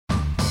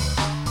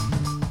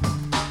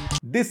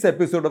This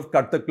episode of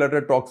Cut the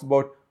Clutter talks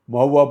about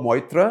Mahua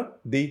Moitra,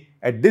 the,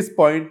 at this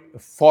point,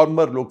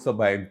 former Lok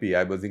Sabha MP.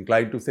 I was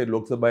inclined to say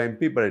Lok Sabha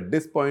MP, but at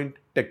this point,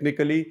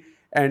 technically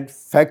and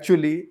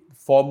factually,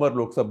 former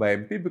Lok Sabha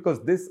MP, because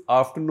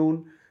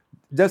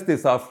just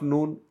this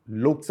afternoon,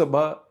 Lok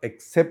Sabha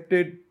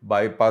accepted,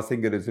 by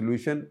passing a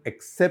resolution,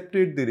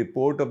 accepted the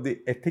report of the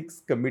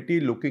Ethics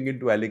Committee looking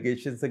into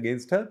allegations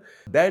against her.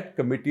 That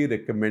committee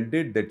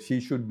recommended that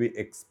she should be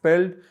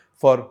expelled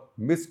for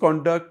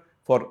misconduct,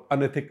 for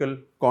unethical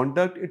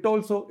conduct. It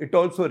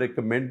also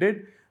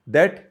recommended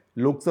that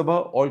Lok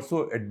Sabha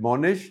also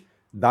admonish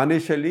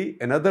Danesh Ali,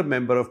 another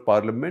member of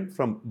parliament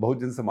from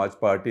Bahujan Samaj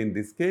Party in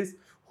this case,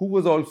 who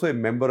was also a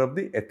member of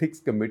the Ethics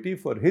Committee,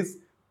 for his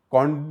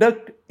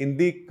conduct in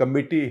the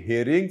committee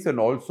hearings and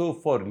also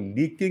for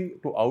leaking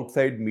to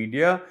outside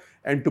media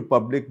and to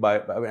public by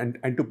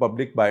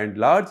and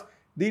large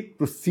the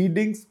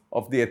proceedings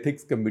of the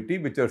ethics committee,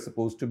 which are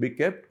supposed to be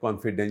kept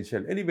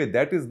confidential. Anyway,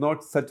 that is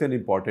not such an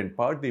important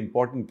part. The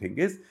important thing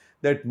is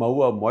that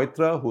Mahua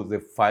Moitra, who is a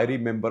fiery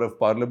member of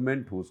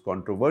parliament, who is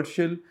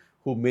controversial,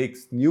 who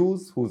makes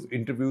news, whose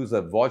interviews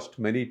are watched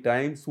many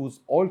times,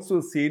 who's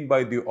also seen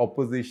by the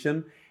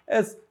opposition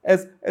as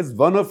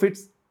one of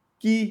its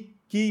key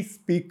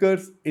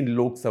speakers in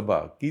Lok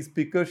Sabha. Key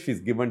speaker,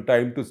 she's given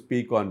time to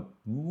speak on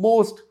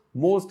most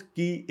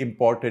key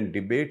important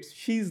debates.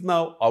 She's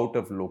now out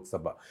of Lok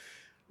Sabha.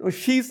 Now,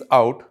 she's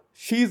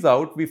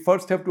out. We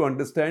first have to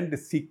understand the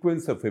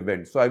sequence of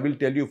events. So I will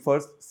tell you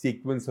first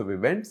sequence of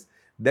events,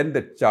 then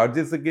the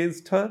charges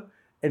against her,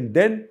 and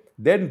then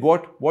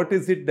what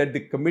is it that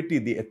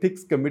the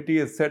ethics committee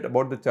has said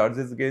about the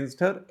charges against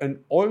her, and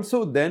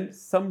also then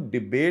some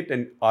debate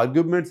and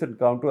arguments and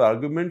counter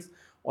arguments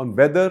on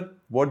whether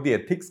what the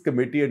ethics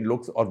committee and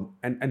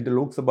the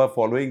Lok Sabha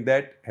following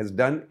that has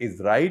done is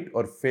right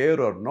or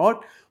fair or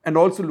not, and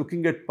also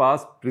looking at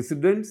past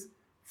precedents.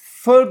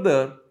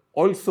 Further,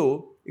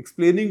 also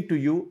explaining to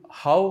you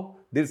how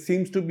there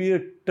seems to be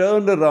a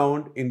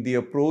turnaround in the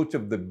approach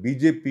of the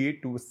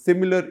BJP to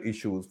similar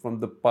issues from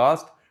the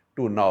past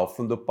to now.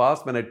 From the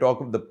past, when I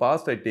talk of the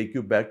past, I take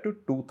you back to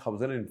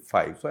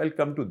 2005. So I'll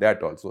come to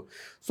that also.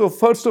 So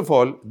first of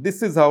all,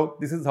 this is how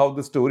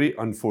the story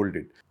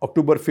unfolded.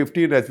 October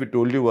 15, as we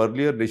told you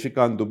earlier,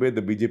 Nishikant Dubey,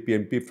 the BJP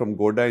MP from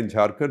Goda in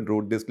Jharkhand,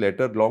 wrote this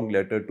long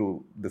letter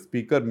to the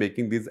speaker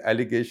making these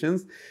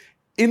allegations.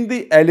 In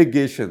the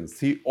allegations,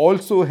 he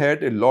also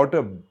had a lot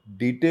of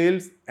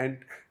details and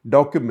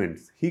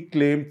documents he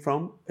claimed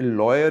from a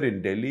lawyer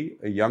in Delhi,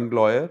 a young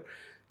lawyer,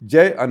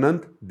 Jai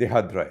Anant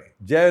Dehadrai.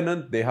 Jai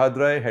Anant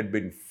Dehadrai had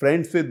been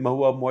friends with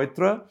Mahua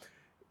Moitra.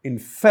 In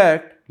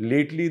fact,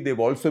 lately they've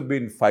also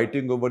been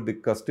fighting over the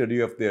custody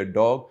of their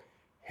dog,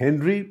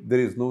 Henry. There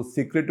is no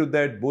secret to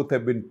that. Both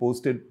have been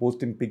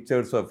posting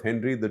pictures of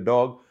Henry, the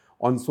dog,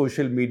 on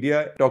social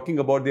media, talking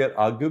about their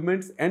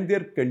arguments and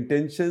their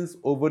contentions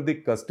over the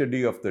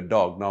custody of the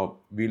dog. Now,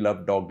 we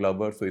love dog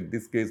lovers, so in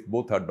this case,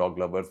 both are dog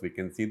lovers. We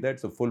can see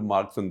that, so full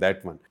marks on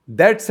that one.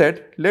 That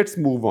said, let's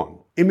move on.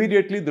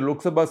 Immediately, the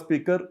Lok Sabha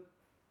Speaker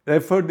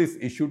referred this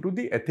issue to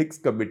the Ethics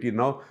Committee.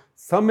 Now,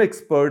 some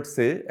experts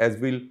say, as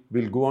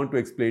we'll go on to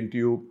explain to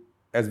you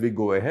as we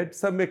go ahead,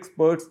 some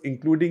experts,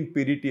 including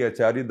P.D.T.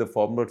 Acharya, the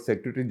former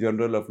Secretary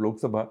General of Lok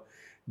Sabha,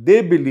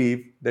 they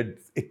believe that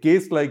a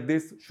case like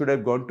this should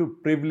have gone to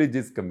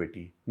Privileges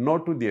Committee,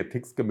 not to the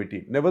Ethics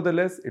Committee.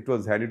 Nevertheless, it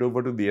was handed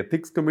over to the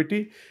Ethics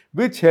Committee,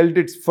 which held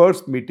its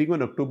first meeting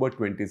on October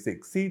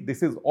 26. See,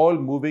 this is all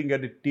moving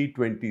at a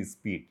T20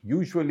 speed.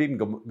 Usually in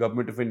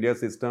Government of India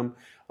system,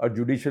 or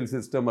judicial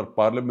system, or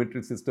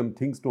parliamentary system,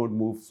 things don't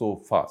move so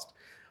fast.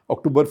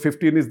 October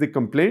 15 is the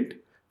complaint.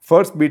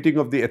 First meeting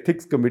of the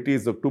Ethics Committee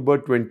is October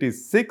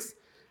 26.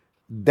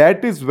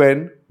 That is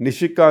when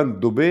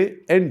Nishikant Dubey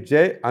and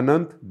Jai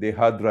Anant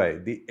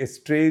Dehadrai, the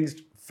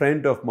estranged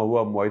friend of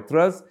Mahua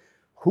Moitra's,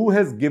 who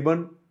has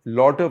given a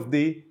lot of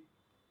the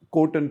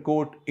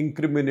quote-unquote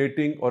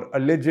incriminating or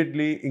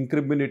allegedly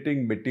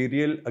incriminating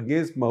material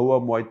against Mahua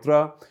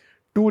Moitra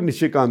to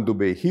Nishikant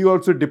Dubey. He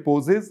also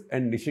deposes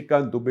and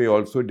Nishikant Dubey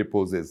also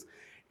deposes.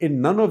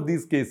 In none of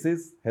these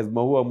cases has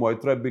Mahua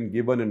Moitra been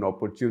given an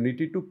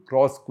opportunity to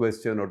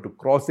cross-question or to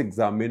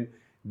cross-examine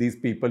these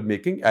people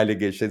making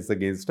allegations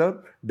against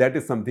her. That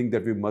is something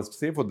that we must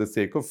say for the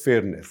sake of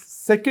fairness.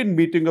 Second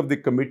meeting of the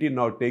committee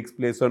now takes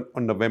place on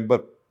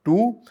November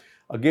 2.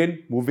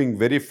 Again, moving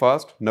very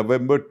fast.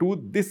 November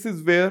 2, this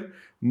is where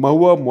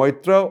Mahua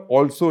Moitra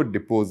also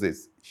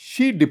deposes.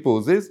 She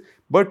deposes,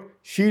 but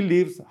she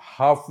leaves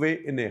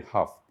halfway in a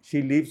half.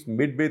 She leaves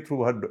midway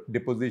through her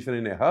deposition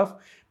in a half,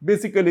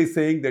 basically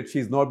saying that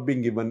she's not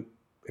being given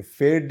a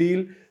fair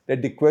deal,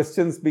 that the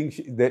questions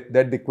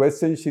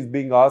she's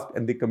being asked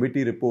and the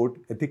committee report,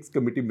 ethics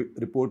committee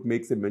report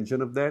makes a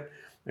mention of that,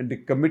 and the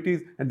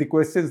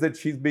questions that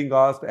she's being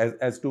asked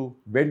as to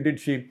when did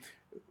she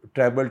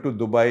travel to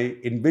Dubai,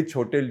 in which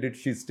hotel did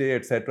she stay,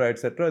 etc.,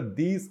 etc.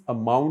 These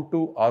amount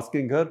to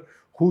asking her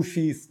who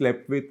she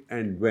slept with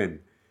and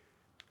when.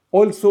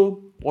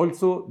 Also,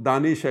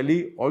 Danesh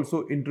Ali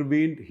also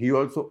intervened. He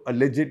also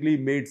allegedly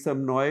made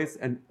some noise,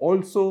 and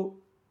also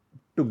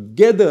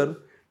together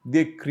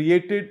they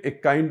created a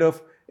kind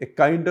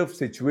of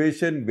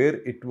situation where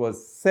it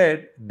was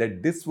said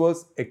that this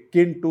was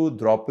akin to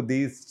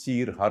Draupadi's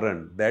Cheer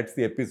Haran. That's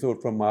the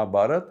episode from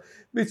Mahabharata,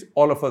 which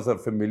all of us are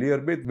familiar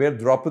with, where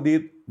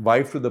Draupadi,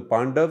 wife to the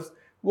Pandavas,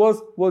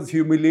 was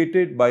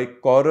humiliated by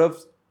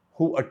Kauravas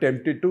who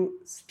attempted to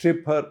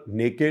strip her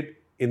naked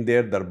in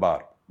their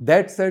darbar.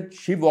 That said,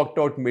 she walked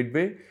out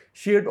midway.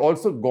 She had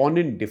also gone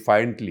in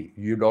defiantly.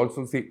 You've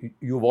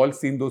all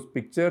seen those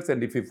pictures,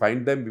 and if you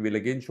find them, we will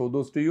again show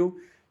those to you.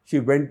 She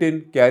went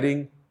in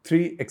carrying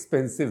 3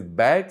 expensive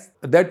bags.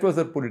 That was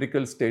a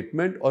political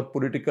statement or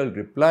political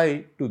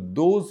reply to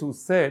those who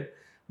said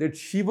that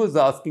she was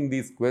asking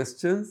these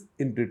questions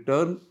in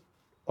return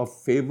of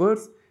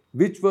favors,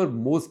 which were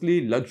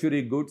mostly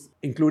luxury goods,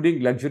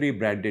 including luxury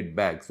branded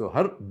bags. So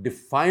her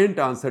defiant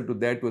answer to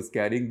that was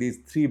carrying these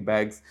 3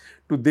 bags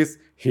to this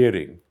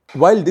hearing.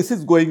 While this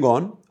is going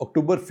on,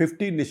 October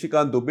 15,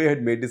 Nishikant Dubey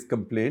had made his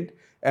complaint,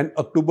 and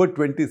October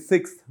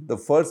 26th, the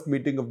first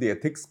meeting of the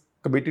ethics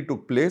committee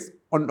took place.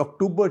 On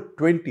October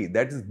 20,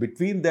 that is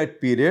between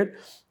that period,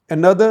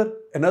 another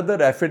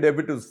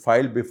affidavit was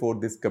filed before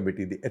this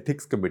committee, the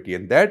ethics committee,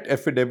 and that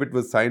affidavit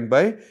was signed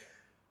by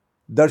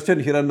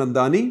Darshan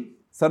Hiranandani,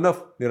 son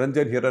of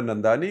Niranjan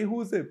Hiranandani,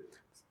 who is a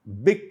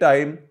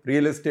big-time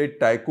real estate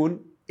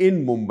tycoon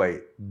in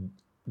Mumbai.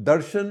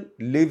 Darshan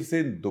lives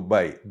in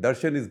Dubai.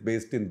 Darshan is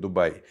based in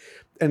Dubai.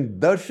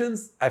 And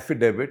Darshan's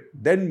affidavit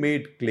then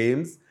made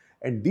claims,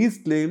 and these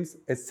claims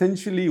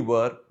essentially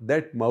were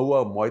that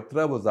Mahua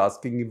Moitra was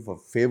asking him for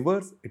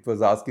favors, it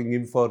was asking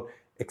him for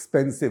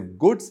expensive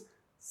goods,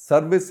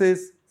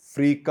 services,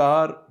 free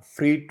car,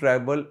 free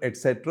travel,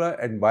 etc.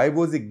 And why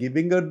was he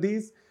giving her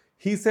these?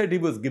 He said he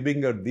was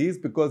giving her these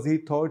because he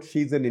thought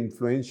she's an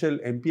influential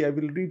MP. I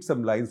will read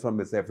some lines from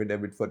his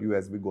affidavit for you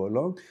as we go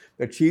along.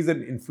 That she's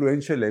an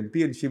influential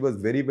MP and she was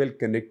very well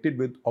connected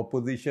with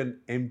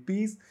opposition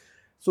MPs.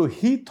 So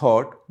he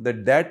thought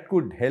that that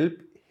could help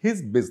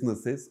his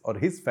businesses or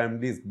his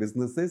family's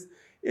businesses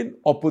in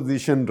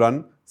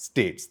opposition-run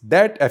states.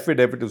 That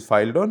affidavit was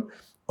filed on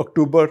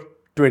October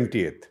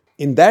 20th.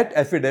 In that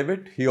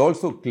affidavit, he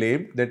also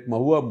claimed that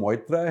Mahua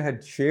Moitra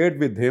had shared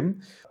with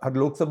him her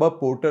Lok Sabha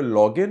portal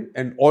login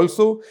and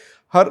also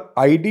her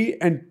ID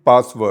and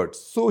passwords.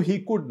 So he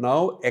could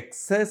now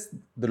access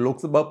the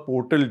Lok Sabha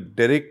portal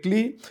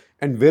directly,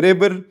 and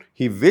wherever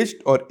he wished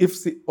or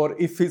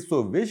if he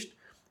so wished,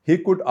 he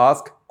could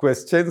ask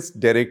questions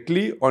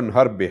directly on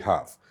her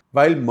behalf.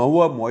 While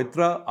Mahua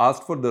Moitra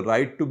asked for the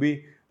right to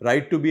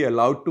be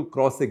allowed to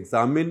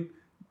cross-examine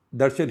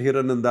Darshan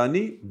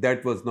Hiranandani,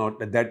 that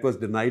was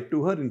denied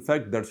to her. In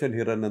fact, Darshan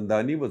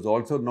Hiranandani was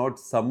also not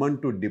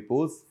summoned to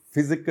depose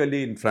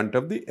physically in front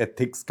of the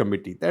ethics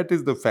committee. That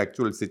is the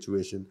factual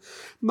situation.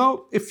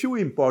 Now, a few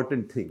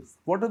important things.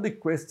 What are the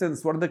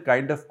questions? What are the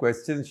kind of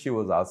questions she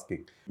was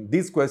asking?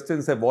 These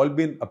questions have all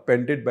been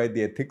appended by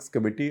the ethics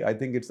committee. I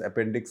think it's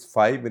Appendix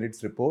 5 in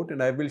its report,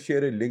 and I will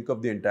share a link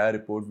of the entire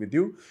report with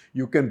you.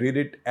 You can read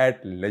it at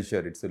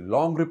leisure. It's a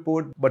long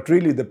report, but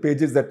really the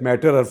pages that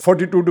matter are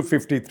 42 to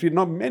 53.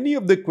 Now, many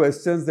of the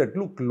questions that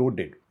look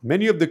loaded,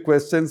 many of the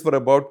questions were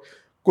about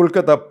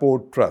Kolkata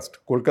Port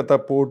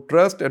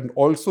Trust, and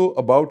also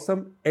about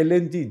some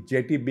LNG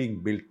jetty being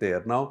built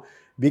there. Now,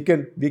 we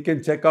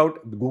can check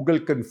out, Google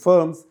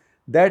confirms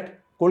that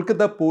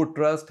Kolkata Port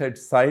Trust had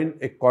signed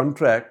a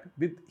contract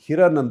with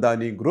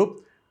Hiranandani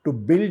Group to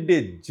build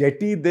a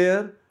jetty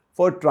there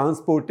for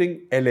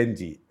transporting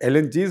LNG.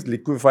 LNG is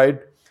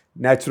liquefied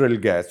natural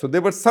gas. So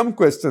there were some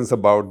questions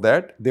about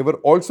that. There were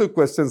also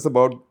questions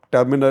about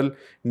terminal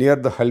near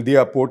the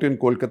Haldia port in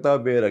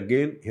Kolkata, where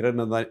again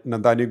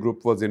Hiranandani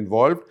Group was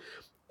involved.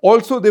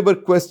 Also, there were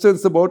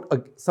questions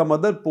about some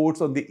other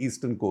ports on the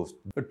eastern coast.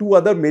 2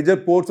 other major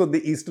ports on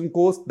the eastern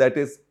coast, that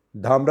is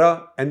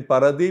Dhamra and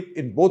Paradeep,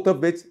 in both of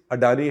which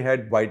Adani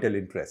had vital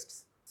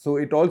interests. So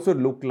it also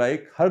looked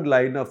like her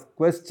line of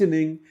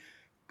questioning,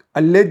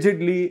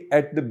 allegedly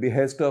at the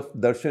behest of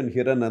Darshan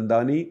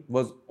Hiranandani,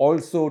 was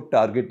also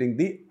targeting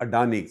the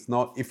Adanis.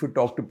 Now, if you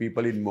talk to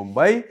people in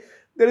Mumbai,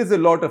 there is a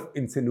lot of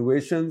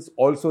insinuations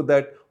also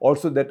that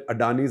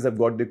Adanis have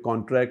got the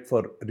contract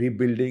for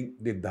rebuilding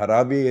the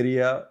Dharavi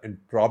area, and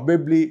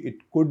probably it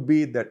could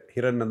be that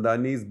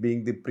Hiranandanis,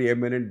 being the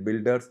preeminent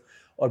builders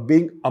or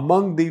being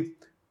among the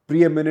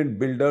preeminent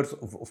builders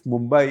of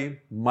Mumbai,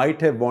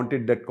 might have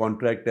wanted that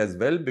contract as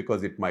well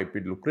because it might be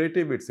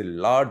lucrative. It's a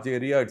large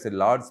area, it's a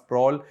large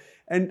sprawl,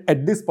 and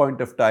at this point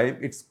of time,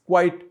 it's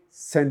quite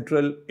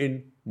central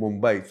in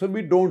Mumbai. So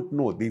we don't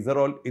know. These are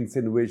all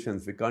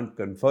insinuations. We can't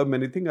confirm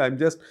anything. I'm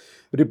just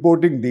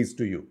reporting these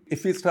to you.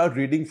 If we start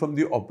reading from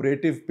the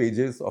operative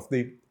pages of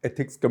the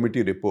Ethics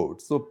Committee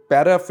report, so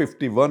para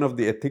 51 of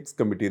the Ethics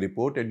Committee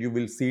report, and you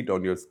will see it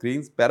on your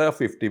screens, para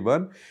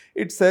 51,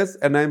 it says,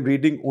 and I'm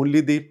reading only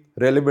the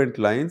relevant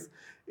lines,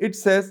 It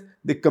says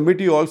the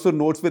committee also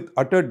notes with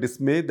utter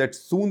dismay that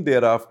soon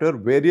thereafter,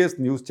 various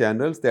news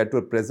channels that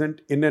were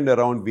present in and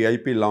around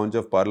VIP lounge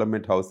of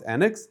Parliament House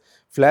Annex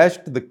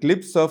flashed the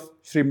clips of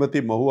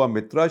Srimati Mahua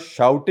Moitra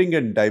shouting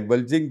and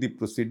divulging the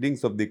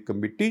proceedings of the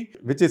committee,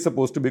 which is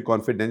supposed to be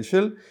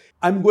confidential.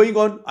 I'm going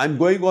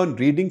on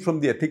reading from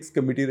the Ethics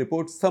Committee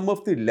report. Some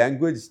of the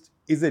language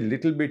is a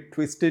little bit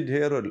twisted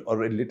here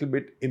or a little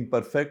bit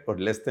imperfect or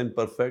less than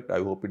perfect. I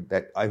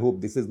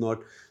hope this is not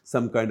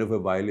some kind of a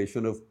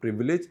violation of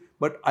privilege,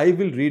 but I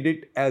will read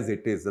it as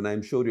it is, and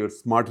I'm sure you're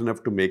smart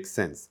enough to make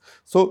sense.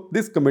 So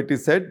this committee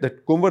said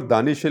that Kunwar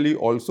Danish Ali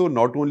also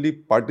not only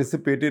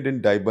participated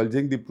in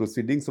divulging the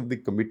proceedings of the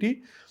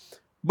committee,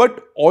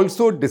 but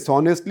also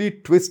dishonestly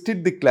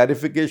twisted the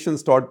clarification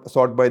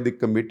sought by the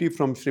committee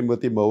from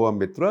Srimati Mahua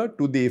Moitra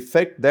to the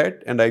effect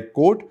that, and I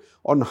quote,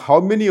 on how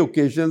many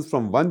occasions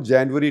from 1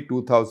 January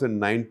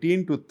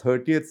 2019 to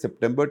 30th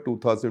September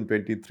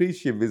 2023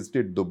 she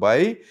visited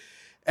Dubai,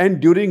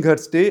 and during her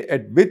stay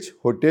at which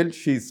hotel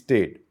she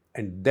stayed.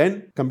 And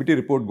then committee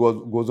report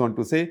goes on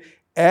to say,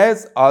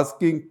 as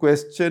asking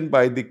question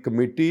by the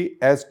committee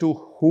as to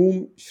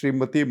whom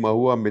Srimati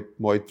Mahua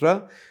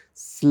Moitra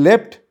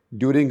slept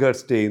during her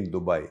stay in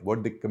Dubai.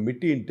 What the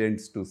committee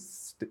intends to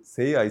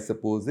say, I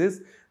suppose,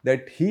 is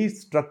that he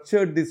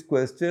structured this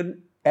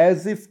question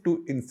as if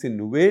to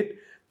insinuate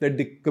that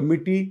the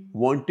committee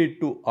wanted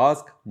to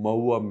ask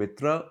Mahua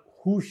Moitra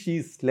who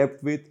she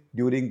slept with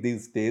during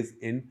these stays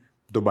in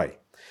Dubai.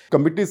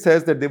 Committee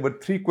says that there were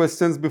 3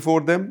 questions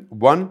before them.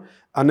 1,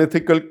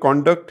 unethical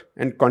conduct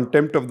and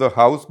contempt of the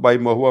House by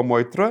Mahua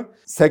Moitra.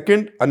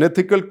 Second,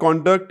 unethical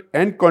conduct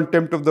and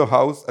contempt of the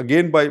House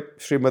again by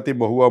Srimati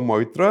Mahua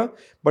Moitra,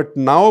 but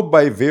now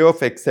by way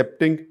of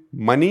accepting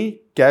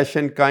money, cash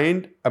and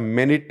kind,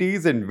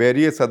 amenities and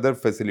various other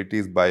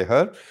facilities by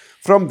her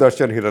from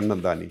Darshan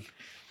Hiranandani.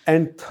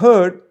 And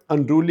third,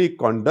 unruly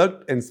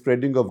conduct and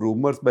spreading of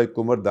rumors by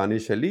Kunwar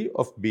Danish Ali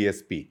of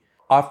BSP.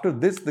 After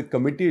this, the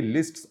committee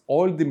lists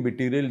all the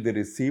material they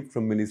received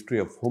from Ministry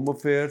of Home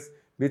Affairs,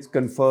 which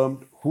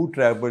confirmed who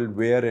travelled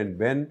where and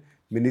when,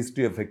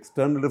 Ministry of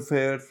External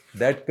Affairs,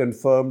 that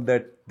confirmed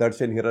that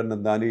Darshan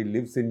Hiranandani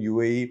lives in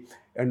UAE,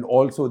 and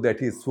also that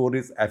he swore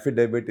his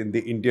affidavit in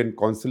the Indian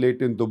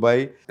consulate in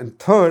Dubai. And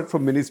third,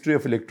 from Ministry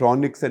of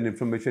Electronics and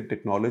Information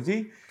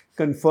Technology,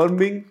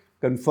 confirming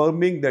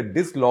that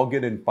this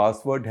login and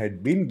password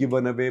had been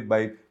given away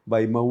by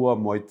Mahua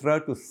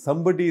Moitra to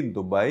somebody in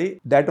Dubai,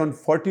 that on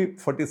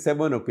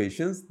 47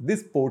 occasions,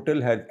 this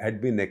portal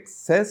had been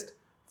accessed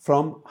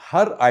from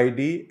her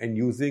ID and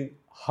using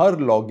her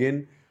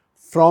login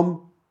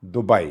from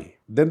Dubai.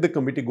 Then the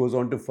committee goes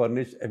on to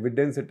furnish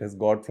evidence it has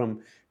got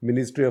from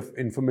Ministry of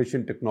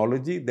Information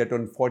Technology that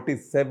on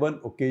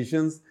 47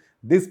 occasions,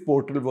 this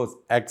portal was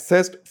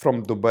accessed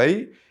from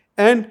Dubai,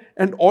 and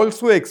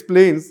also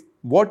explains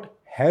what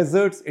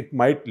hazards it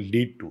might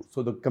lead to.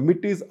 So the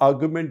committee's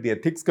argument, the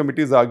ethics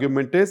committee's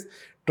argument is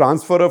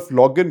transfer of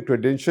login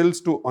credentials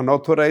to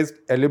unauthorized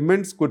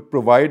elements could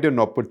provide an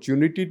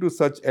opportunity to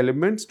such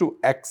elements to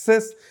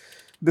access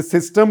the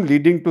system,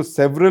 leading to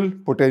several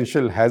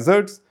potential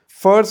hazards.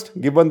 First,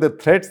 given the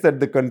threats that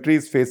the country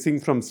is facing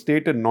from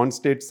state and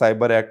non-state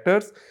cyber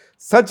actors,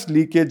 such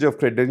leakage of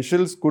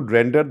credentials could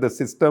render the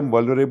system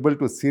vulnerable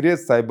to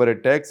serious cyber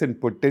attacks and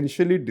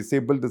potentially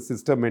disable the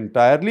system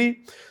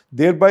entirely,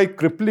 thereby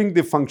crippling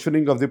the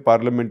functioning of the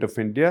Parliament of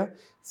India.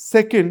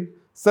 Second,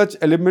 such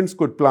elements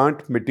could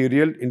plant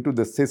material into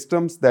the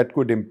systems that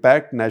could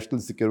impact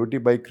national security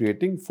by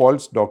creating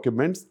false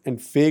documents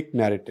and fake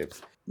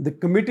narratives. The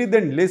committee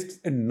then lists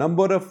a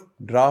number of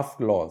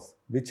draft laws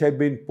which have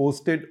been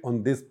posted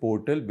on this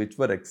portal which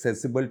were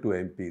accessible to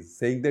MPs,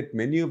 saying that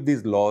many of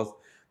these laws,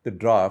 the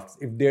drafts,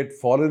 if they had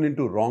fallen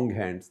into wrong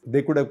hands,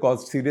 they could have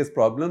caused serious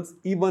problems,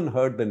 even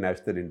hurt the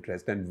national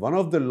interest. And one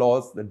of the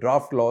laws, the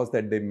draft laws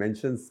that they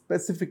mentioned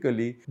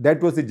specifically,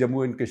 that was the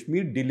Jammu and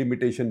Kashmir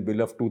Delimitation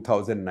Bill of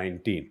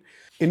 2019.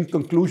 In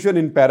conclusion,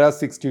 in para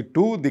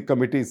 62, the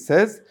committee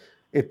says,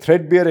 a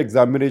threadbare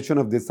examination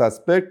of this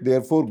aspect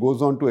therefore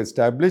goes on to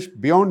establish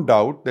beyond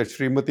doubt that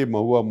Srimati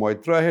Mahua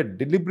Moitra had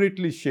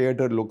deliberately shared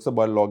her Lok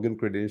Sabha login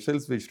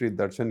credentials with Sri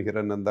Darshan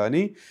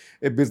Hiranandani,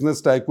 a business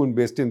tycoon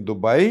based in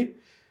Dubai,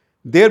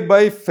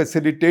 thereby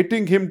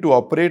facilitating him to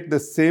operate the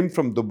same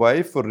from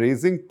Dubai for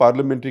raising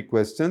parliamentary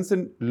questions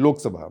in Lok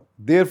Sabha.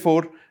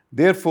 Therefore,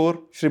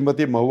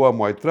 Srimati Mahua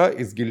Moitra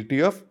is guilty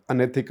of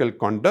unethical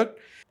conduct.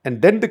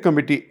 And then the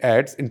committee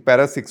adds in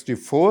para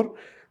 64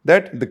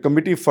 that the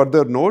committee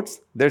further notes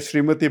that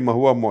Srimati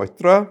Mahua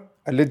Moitra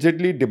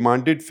allegedly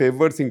demanded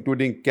favors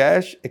including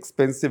cash,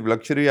 expensive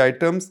luxury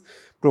items,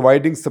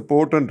 providing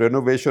support on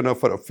renovation of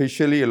her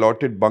officially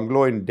allotted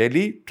bungalow in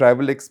Delhi,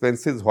 travel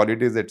expenses,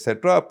 holidays,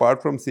 etc.,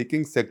 apart from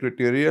seeking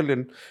secretarial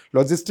and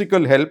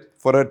logistical help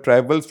for her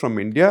travels from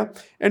India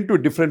and to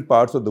different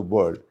parts of the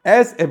world.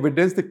 As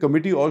evidence, the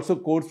committee also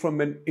quotes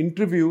from an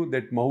interview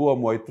that Mahua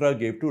Moitra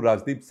gave to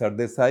Rajdeep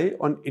Sardesai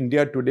on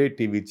India Today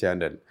TV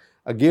channel.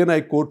 Again, I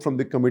quote from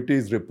the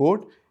committee's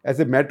report. As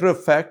a matter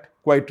of fact,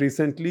 quite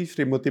recently,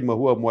 Srimati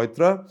Mahua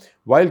Moitra,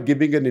 while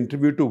giving an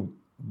interview to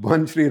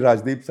One Shri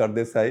Rajdeep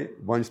Sardesai,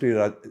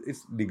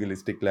 it's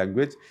legalistic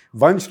language,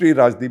 One Shri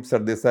Rajdeep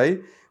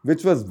Sardesai,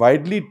 which was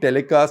widely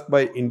telecast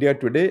by India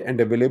Today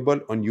and available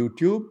on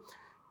YouTube.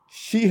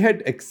 She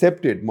had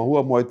accepted,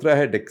 Mahua Moitra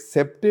had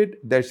accepted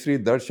that Shri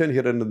Darshan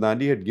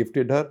Hiranandani had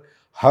gifted her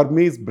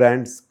Hermes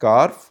brand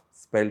scarf,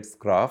 spelled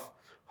scarf,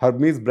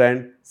 Hermes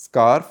brand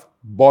scarf,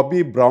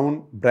 Bobby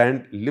Brown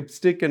brand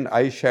lipstick and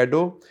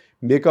eyeshadow,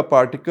 makeup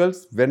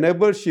articles.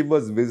 Whenever she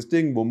was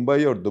visiting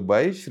Mumbai or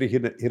Dubai, Shri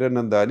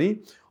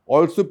Hiranandani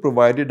also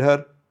provided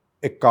her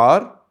a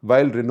car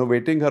while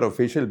renovating her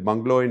official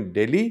bungalow in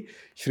Delhi.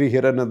 Shri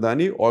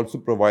Hiranandani also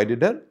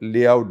provided her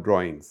layout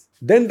drawings.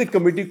 Then the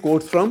committee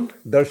quotes from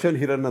Darshan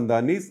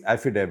Hiranandani's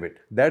affidavit.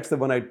 That's the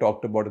one I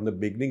talked about in the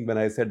beginning when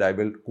I said I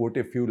will quote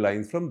a few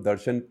lines from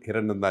Darshan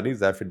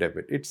Hiranandani's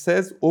affidavit. It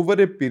says, over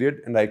a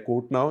period, and I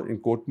quote now in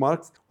quote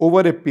marks,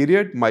 over a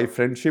period, my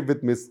friendship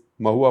with Miss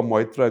Mahua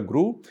Moitra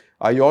grew.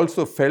 I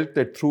also felt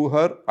that through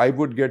her, I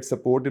would get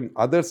support in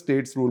other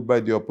states ruled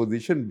by the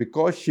opposition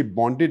because she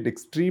bonded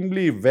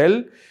extremely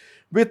well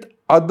with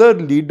other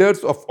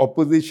leaders of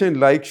opposition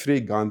like Shri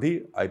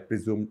Gandhi, I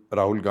presume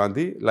Rahul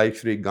Gandhi, like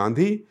Shri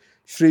Gandhi,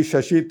 Shri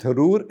Shashi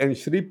Tharoor and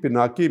Shri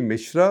Pinaki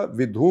Mishra,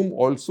 with whom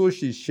also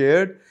she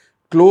shared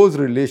close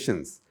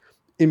relations.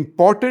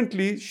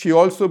 Importantly, she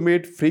also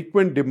made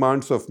frequent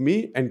demands of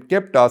me and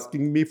kept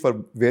asking me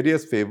for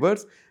various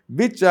favors,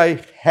 which I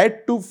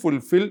had to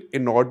fulfill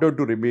in order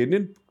to remain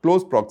in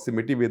close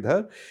proximity with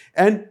her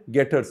and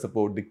get her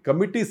support. The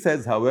committee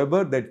says,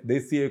 however, that they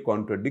see a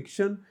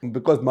contradiction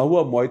because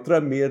Mahua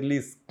Moitra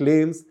merely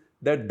claims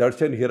that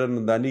Darshan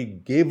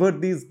Hiranandani gave her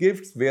these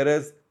gifts,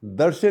 whereas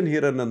Darshan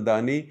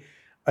Hiranandani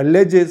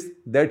alleges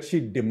that she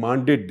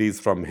demanded these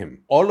from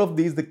him. All of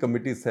these, the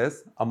committee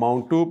says,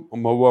 amount to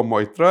Mahua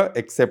Moitra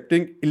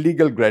accepting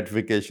illegal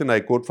gratification.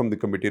 I quote from the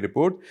committee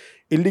report,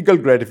 illegal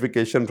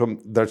gratification from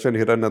Darshan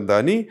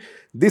Hiranandani.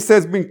 This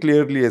has been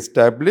clearly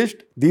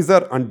established. These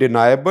are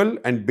undeniable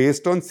and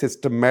based on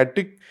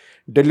systematic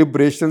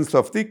deliberations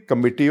of the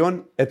Committee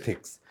on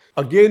Ethics.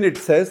 Again, it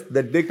says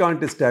that they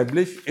can't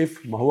establish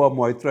if Mahua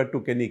Moitra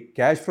took any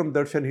cash from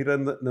Darshan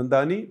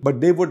Hiranandani, but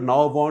they would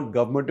now want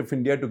Government of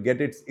India to get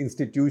its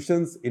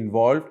institutions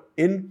involved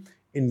in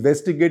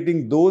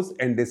investigating those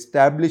and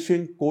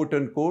establishing, quote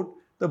unquote,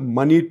 the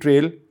money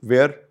trail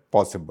where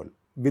possible.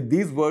 With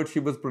these words, she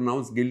was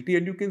pronounced guilty,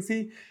 and you can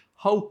see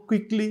how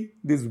quickly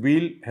this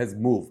wheel has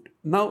moved.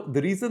 Now,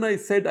 the reason I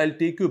said I'll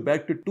take you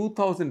back to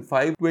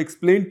 2005 to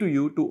explain to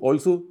you, to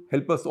also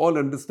help us all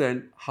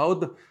understand how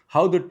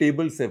the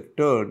tables have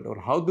turned or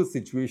how the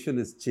situation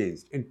has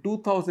changed. In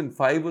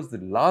 2005 was the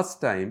last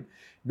time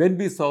when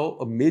we saw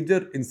a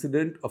major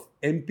incident of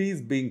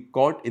MPs being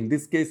caught, in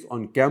this case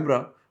on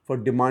camera, for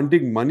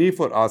demanding money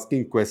for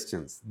asking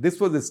questions. This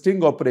was a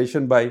sting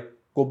operation by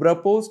Cobra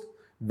Post,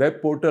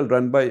 web portal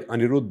run by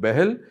Anirudh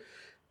Behel,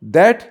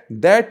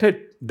 that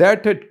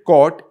had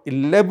caught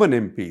 11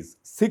 MPs,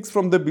 6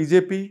 from the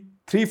BJP,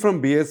 3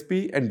 from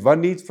BSP and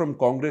 1 each from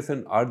Congress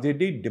and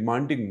RJD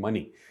demanding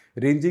money,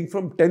 ranging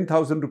from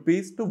 10,000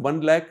 rupees to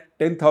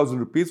 1,10,000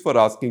 rupees for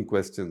asking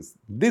questions.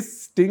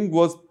 This sting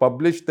was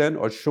published then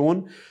or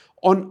shown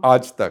on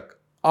Aaj Tak.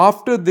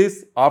 After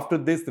this,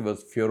 there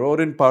was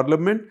furor in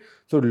Parliament.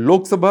 So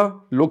Lok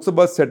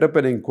Sabha set up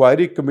an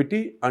inquiry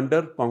committee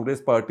under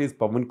Congress Party's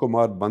Pawan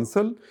Kumar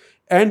Bansal,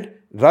 and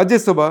Rajya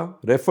Sabha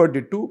referred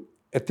it to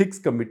Ethics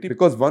Committee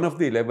because one of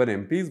the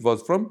 11 MPs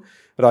was from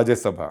Rajya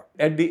Sabha.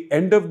 At the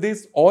end of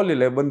this, all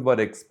 11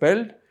 were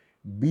expelled.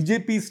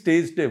 BJP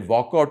staged a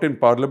walkout in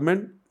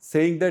Parliament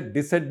saying that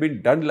this had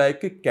been done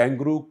like a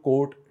kangaroo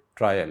court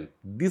trial.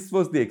 This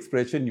was the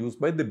expression used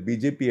by the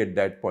BJP at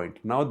that point.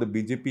 Now the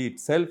BJP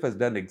itself has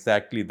done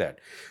exactly that.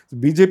 So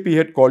BJP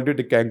had called it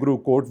a kangaroo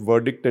court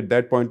verdict at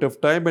that point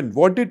of time. And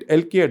what did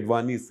L.K.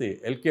 Advani say?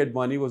 L.K.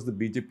 Advani was the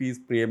BJP's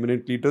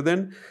preeminent leader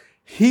then.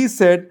 He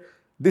said,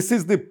 this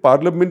is the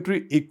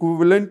parliamentary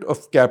equivalent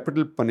of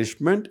capital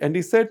punishment. And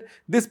he said,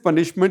 this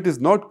punishment is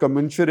not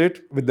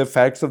commensurate with the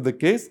facts of the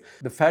case.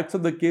 The facts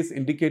of the case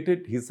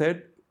indicated, he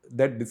said,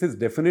 that this is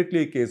definitely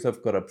a case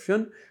of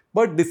corruption,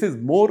 but this is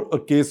more a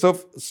case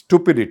of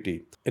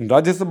stupidity. In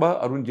Rajya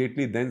Sabha, Arun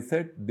Jaitley then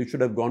said this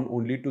should have gone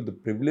only to the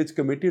Privilege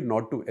Committee,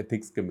 not to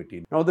Ethics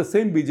Committee. Now the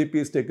same BJP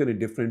has taken a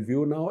different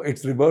view now.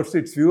 It's reversed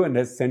its view and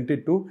has sent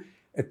it to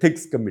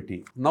Ethics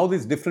Committee. Now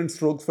these different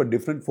strokes for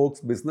different folks'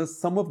 business.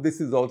 Some of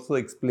this is also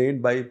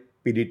explained by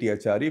PDT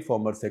Achari,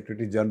 former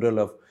Secretary General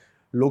of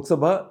Lok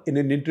Sabha, in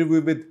an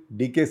interview with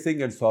D.K.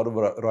 Singh and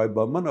Saurav Roy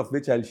Burman, of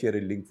which I'll share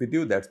a link with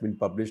you. That's been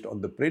published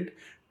on the print.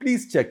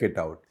 Please check it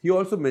out. He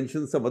also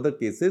mentions some other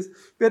cases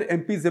where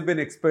MPs have been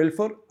expelled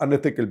for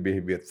unethical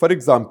behavior. For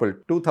example,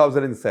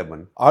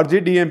 2007,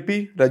 RJD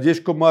MP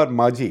Rajesh Kumar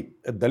Majhi,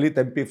 a Dalit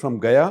MP from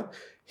Gaya,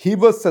 he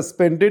was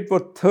suspended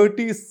for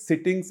 30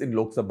 sittings in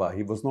Lok Sabha.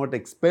 He was not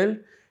expelled.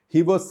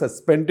 He was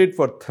suspended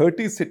for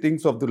 30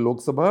 sittings of the Lok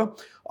Sabha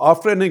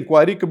after an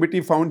inquiry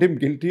committee found him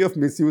guilty of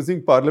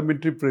misusing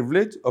parliamentary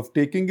privilege of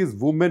taking his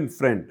woman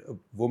friend, a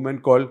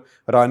woman called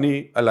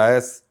Rani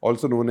alias,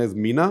 also known as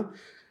Meena.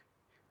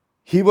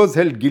 He was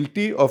held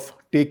guilty of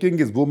taking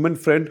his woman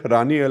friend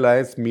Rani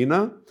alias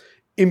Meena,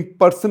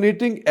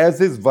 impersonating as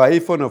his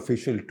wife on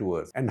official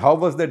tours. And how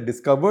was that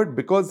discovered?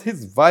 Because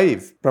his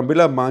wife,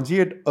 Pramila Manji,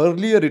 had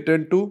earlier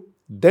written to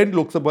then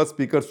Lok Sabha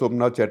Speaker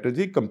Somnath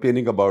Chatterjee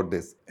complaining about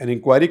this. An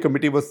inquiry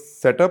committee was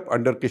set up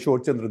under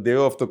Kishore Chandra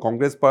Deo of the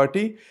Congress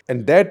party,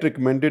 and that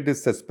recommended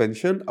his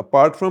suspension.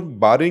 Apart from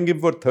barring him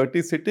for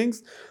 30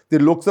 sittings, the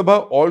Lok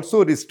Sabha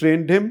also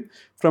restrained him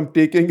from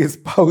taking his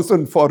spouse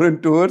on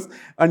foreign tours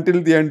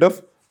until the end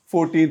of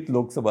 14th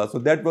Lok Sabha. So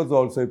that was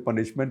also a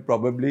punishment.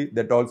 Probably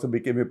that also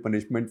became a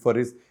punishment for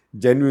his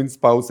genuine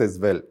spouse as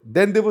well.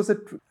 Then there was a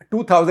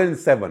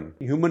 2007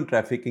 human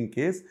trafficking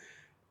case.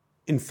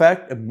 In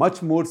fact, a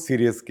much more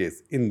serious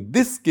case. In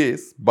this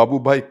case,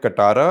 Babubhai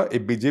Katara, a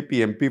BJP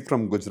MP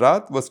from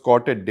Gujarat, was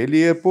caught at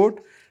Delhi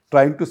airport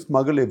trying to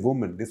smuggle a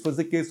woman. This was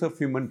a case of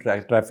human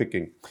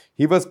trafficking.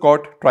 He was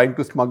caught trying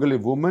to smuggle a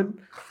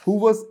woman who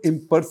was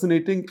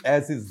impersonating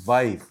as his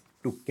wife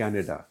to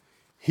Canada.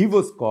 He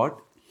was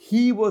caught.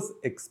 He was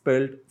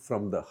expelled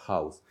from the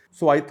house.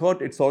 So I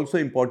thought it's also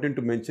important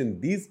to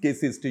mention these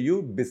cases to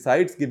you,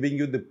 besides giving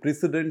you the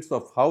precedents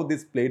of how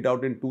this played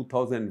out in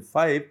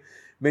 2005,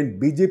 when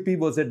BJP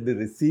was at the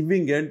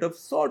receiving end of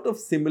sort of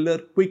similar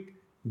quick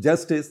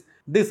justice.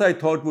 This I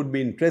thought would be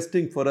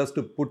interesting for us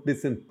to put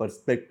this in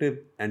perspective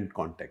and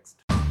context.